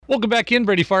Welcome back in,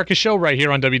 Brady Farkas Show, right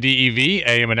here on WDEV,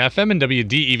 AM and FM, and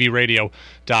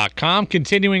WDEVradio.com.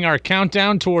 Continuing our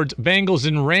countdown towards Bengals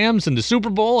and Rams in the Super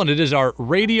Bowl, and it is our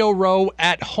Radio Row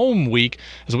at Home week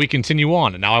as we continue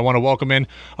on. And now I want to welcome in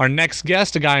our next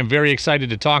guest, a guy I'm very excited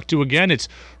to talk to again. It's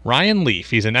Ryan Leaf.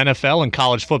 He's an NFL and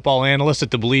college football analyst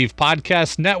at the Believe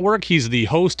Podcast Network. He's the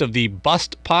host of the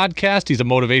Bust Podcast. He's a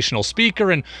motivational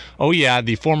speaker, and,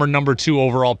 the former number 2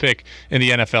 overall pick in the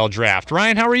NFL draft.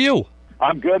 Ryan, how are you?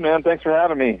 I'm good, man. Thanks for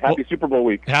having me. Happy Super Bowl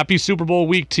week. Happy Super Bowl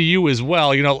week to you as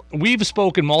well. You know, we've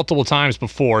spoken multiple times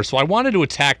before, so I wanted to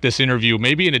attack this interview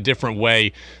maybe in a different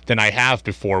way than I have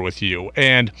before with you.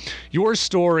 And your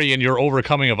story and your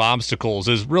overcoming of obstacles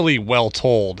is really well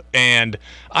told. And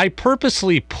I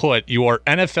purposely put your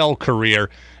NFL career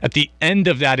at the end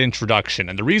of that introduction.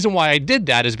 And the reason why I did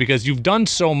that is because you've done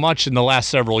so much in the last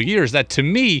several years that, to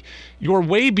me, you're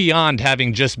way beyond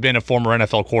having just been a former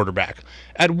NFL quarterback.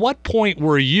 At what point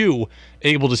were you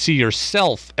able to see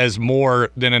yourself as more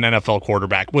than an NFL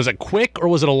quarterback? Was it quick or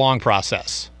was it a long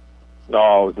process?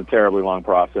 No, it was a terribly long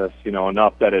process,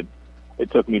 enough that it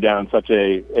took me down such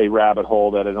a rabbit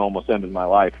hole that it almost ended my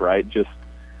life, right? Just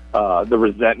the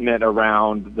resentment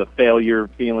around the failure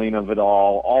feeling of it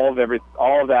all of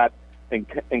that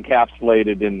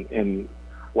encapsulated in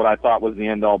what I thought was the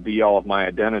end-all, be-all of my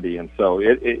identity. And so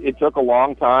it took a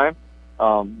long time.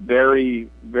 Very,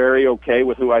 very okay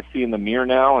with who I see in the mirror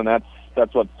now, and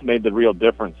that's what's made the real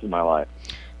difference in my life.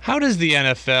 How does the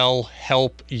NFL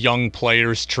help young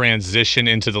players transition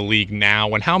into the league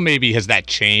now, and how maybe has that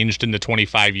changed in the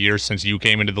 25 years since you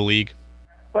came into the league?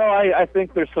 Well, I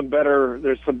think there's some better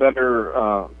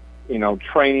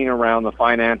training around the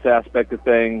finance aspect of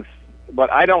things,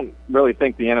 but I don't really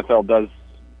think the NFL does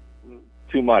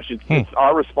too much. It's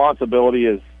our responsibility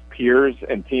as peers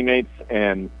and teammates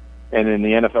and in the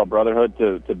NFL brotherhood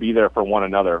to be there for one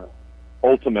another,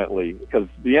 ultimately, because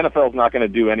the NFL is not going to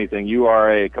do anything. You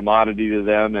are a commodity to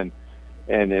them, and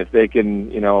if they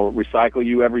can, recycle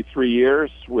you every 3 years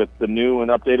with the new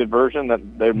and updated version, that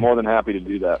they're more than happy to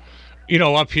do that.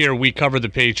 Up here we cover the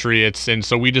Patriots, and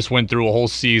so we just went through a whole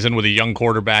season with a young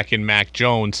quarterback in Mac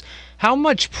Jones. How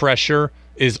much pressure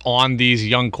is on these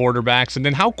young quarterbacks, and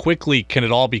then how quickly can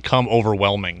it all become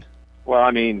overwhelming? Well,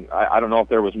 I mean, I don't know if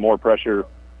there was more pressure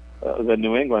than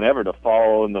New England ever to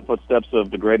follow in the footsteps of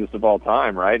the greatest of all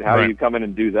time, right? How do you come in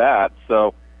and do that?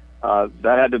 So that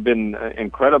had to have been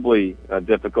incredibly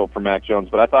difficult for Mac Jones,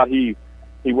 but I thought he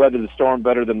weathered the storm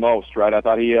better than most, right? I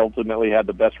thought he ultimately had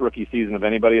the best rookie season of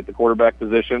anybody at the quarterback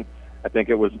position. I think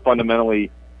it was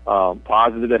fundamentally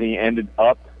positive that he ended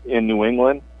up in New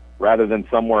England rather than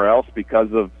somewhere else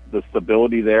because of the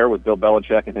stability there with Bill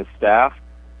Belichick and his staff.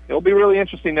 It'll be really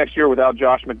interesting next year without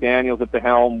Josh McDaniels at the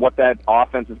helm, what that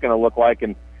offense is going to look like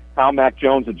and how Mac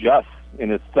Jones adjusts in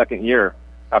his second year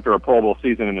after a Pro Bowl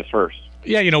season in his first.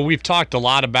 Yeah, we've talked a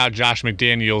lot about Josh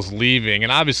McDaniels leaving,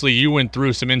 and obviously you went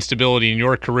through some instability in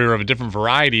your career of a different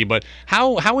variety, but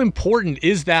how important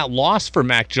is that loss for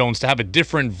Mac Jones to have a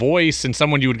different voice and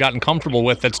someone you had gotten comfortable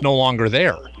with that's no longer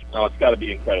there? No, it's got to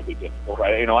be incredibly difficult,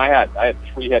 right? I had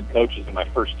 3 head coaches in my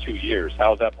first 2 years.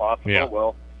 How is that possible? Yeah.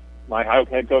 Well, my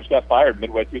head coach got fired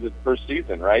midway through the first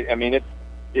season, right? I mean,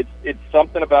 it's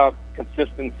something about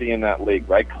consistency in that league,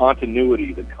 right?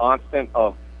 Continuity, the constant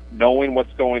of knowing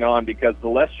what's going on, because the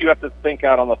less you have to think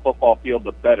out on the football field,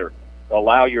 the better.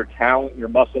 Allow your talent, your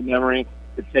muscle memory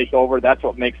to take over. That's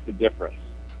what makes the difference.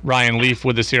 Ryan Leaf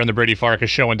with us here on the Brady Farkas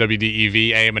Show on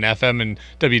WDEV, AM and FM, and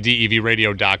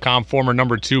WDEVradio.com. Former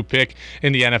number 2 pick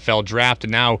in the NFL draft,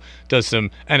 and now does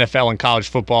some NFL and college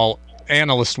football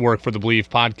analyst work for the Believe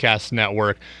Podcast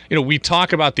Network. We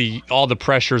talk about all the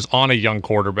pressures on a young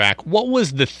quarterback. What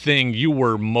was the thing you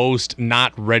were most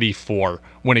not ready for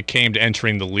when it came to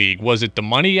entering the league? Was it the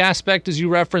money aspect, as you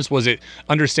referenced? Was it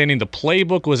understanding the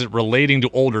playbook? Was it relating to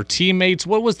older teammates?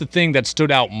 What was the thing that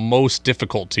stood out most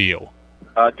difficult to you?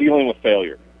 Dealing with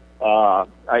failure. I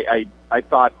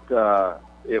thought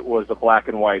it was a black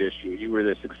and white issue. You were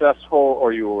either successful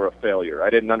or you were a failure. I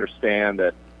didn't understand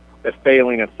that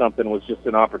failing at something was just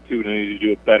an opportunity to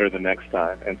do it better the next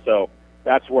time. And so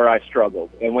that's where I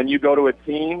struggled. And when you go to a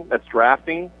team that's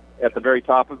drafting at the very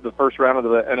top of the first round of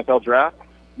the NFL draft,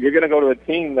 you're going to go to a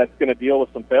team that's going to deal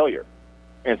with some failure.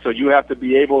 And so you have to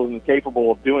be able and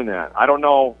capable of doing that. I don't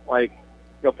know,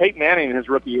 Peyton Manning in his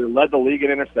rookie year led the league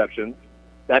in interceptions.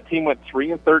 That team went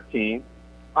 3-13.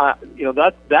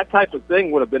 That type of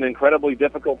thing would have been incredibly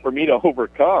difficult for me to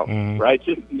overcome, right?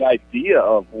 Just the idea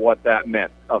of what that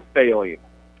meant, of failing.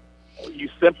 You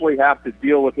simply have to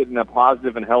deal with it in a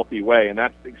positive and healthy way, and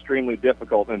that's extremely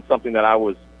difficult and something that I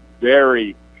was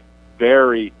very,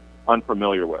 very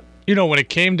unfamiliar with. When it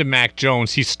came to Mac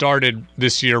Jones, he started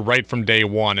this year right from day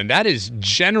one, and that is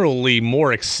generally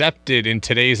more accepted in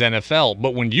today's NFL.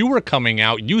 But when you were coming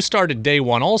out, you started day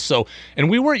one also, and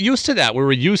we weren't used to that. We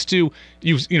were used to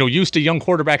used to young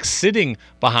quarterbacks sitting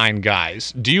behind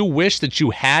guys. Do you wish that you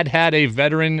had a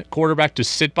veteran quarterback to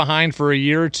sit behind for a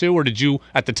year or two, or did you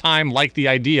at the time like the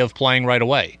idea of playing right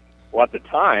away? Well, at the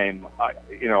time,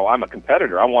 I'm a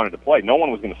competitor. I wanted to play. No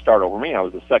one was going to start over me. I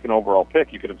was the second overall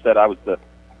pick. You could have said I was the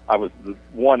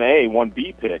 1A,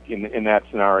 1B pick in that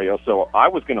scenario. So I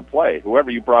was going to play. Whoever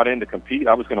you brought in to compete,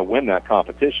 I was going to win that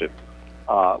competition.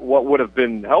 What would have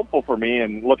been helpful for me,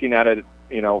 and looking at it,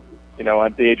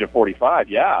 at the age of 45,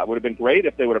 it would have been great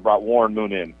if they would have brought Warren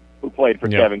Moon in, who played for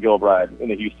Kevin Gilbride in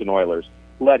the Houston Oilers.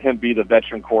 Let him be the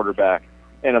veteran quarterback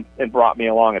and brought me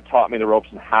along and taught me the ropes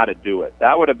and how to do it.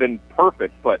 That would have been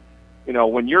perfect. But,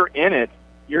 when you're in it,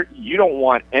 you don't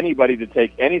want anybody to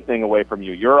take anything away from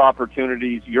you. Your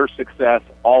opportunities, your success,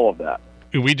 all of that.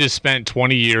 We just spent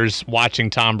 20 years watching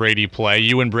Tom Brady play.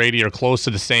 You and Brady are close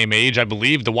to the same age. I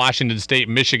believe the Washington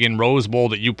State-Michigan Rose Bowl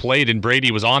that you played in,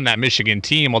 Brady was on that Michigan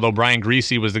team, although Brian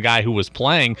Griese was the guy who was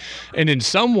playing. And in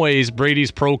some ways,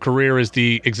 Brady's pro career is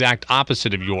the exact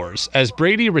opposite of yours. As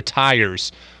Brady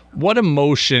retires, what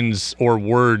emotions or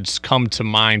words come to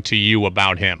mind to you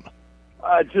about him?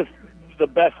 Just the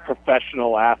best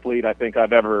professional athlete I think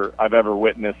I've ever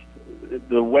witnessed.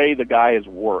 The way the guy has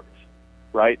worked,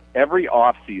 right? Every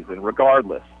offseason,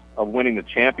 regardless of winning the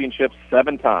championship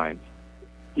 7 times,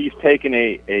 he's taken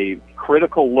a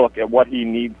critical look at what he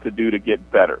needs to do to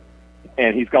get better,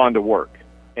 and he's gone to work.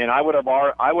 And I would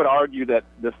argue that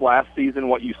this last season,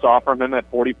 what you saw from him at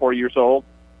 44 years old,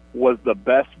 was the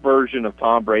best version of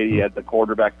Tom Brady at the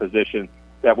quarterback position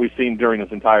that we've seen during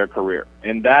his entire career.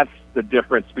 And that's the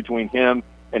difference between him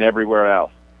and everywhere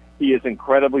else. He is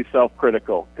incredibly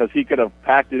self-critical, because he could have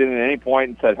packed it in at any point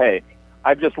and said, hey,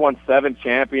 I've just won 7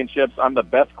 championships. I'm the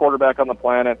best quarterback on the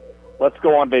planet. Let's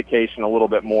go on vacation a little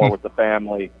bit more with the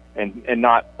family and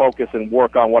not focus and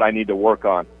work on what I need to work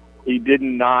on. He did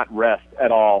not rest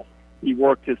at all. He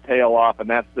worked his tail off, and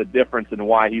that's the difference in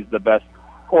why he's the best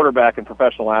quarterback and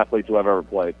professional athletes who have ever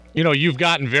played. You've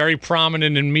gotten very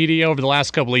prominent in media over the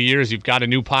last couple of years. You've got a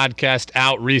new podcast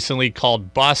out recently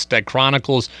called Bust that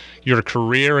chronicles your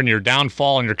career and your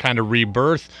downfall and your kind of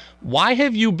rebirth. Why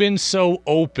have you been so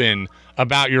open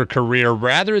about your career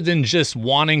rather than just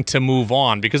wanting to move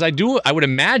on? Because I would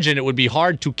imagine it would be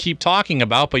hard to keep talking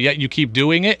about, but yet you keep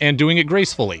doing it and doing it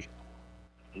gracefully.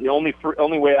 The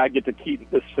only way I get to keep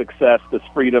this success, this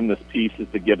freedom, this peace is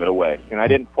to give it away. And I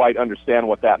didn't quite understand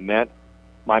what that meant.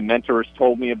 My mentors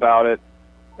told me about it.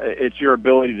 It's your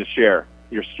ability to share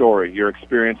your story, your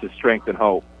experiences, strength, and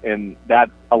hope. And that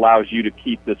allows you to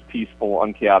keep this peaceful,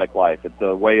 unchaotic life. It's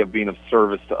a way of being of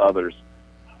service to others.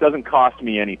 It doesn't cost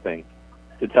me anything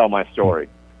to tell my story.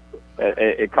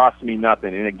 It costs me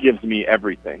nothing, and it gives me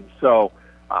everything. So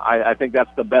I think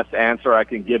that's the best answer I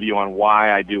can give you on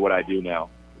why I do what I do now.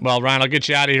 Well, Ryan, I'll get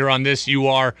you out of here on this. You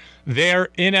are there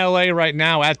in L.A. right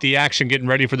now at the action, getting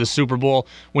ready for the Super Bowl.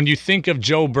 When you think of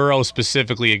Joe Burrow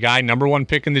specifically, a guy number 1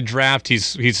 pick in the draft,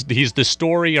 he's the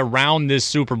story around this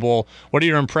Super Bowl. What are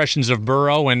your impressions of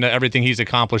Burrow and everything he's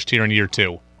accomplished here in year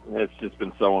 2? It's just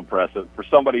been so impressive. For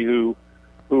somebody who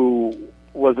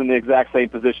was in the exact same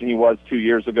position he was 2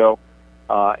 years ago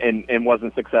and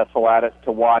wasn't successful at it,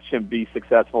 to watch him be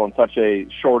successful in such a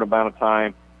short amount of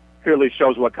time clearly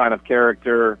shows what kind of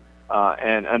character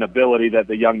and an ability that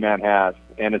the young man has.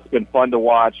 And it's been fun to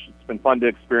watch. It's been fun to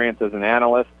experience as an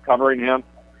analyst covering him.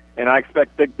 And I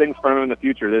expect big things from him in the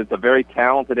future. It's a very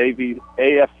talented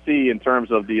AFC in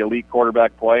terms of the elite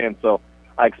quarterback play. And so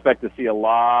I expect to see a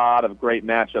lot of great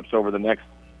matchups over the next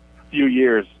few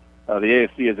years. The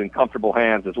AFC is in comfortable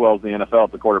hands, as well as the NFL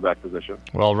at the quarterback position.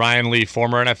 Well, Ryan Lee,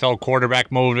 former NFL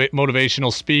quarterback,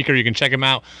 motivational speaker. You can check him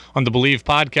out on the Believe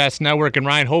Podcast Network. And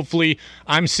Ryan, hopefully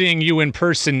I'm seeing you in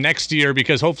person next year,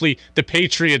 because hopefully the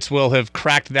Patriots will have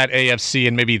cracked that AFC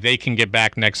and maybe they can get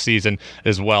back next season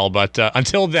as well. But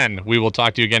until then, we will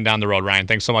talk to you again down the road. Ryan,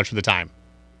 thanks so much for the time.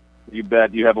 You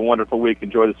bet. You have a wonderful week.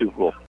 Enjoy the Super Bowl.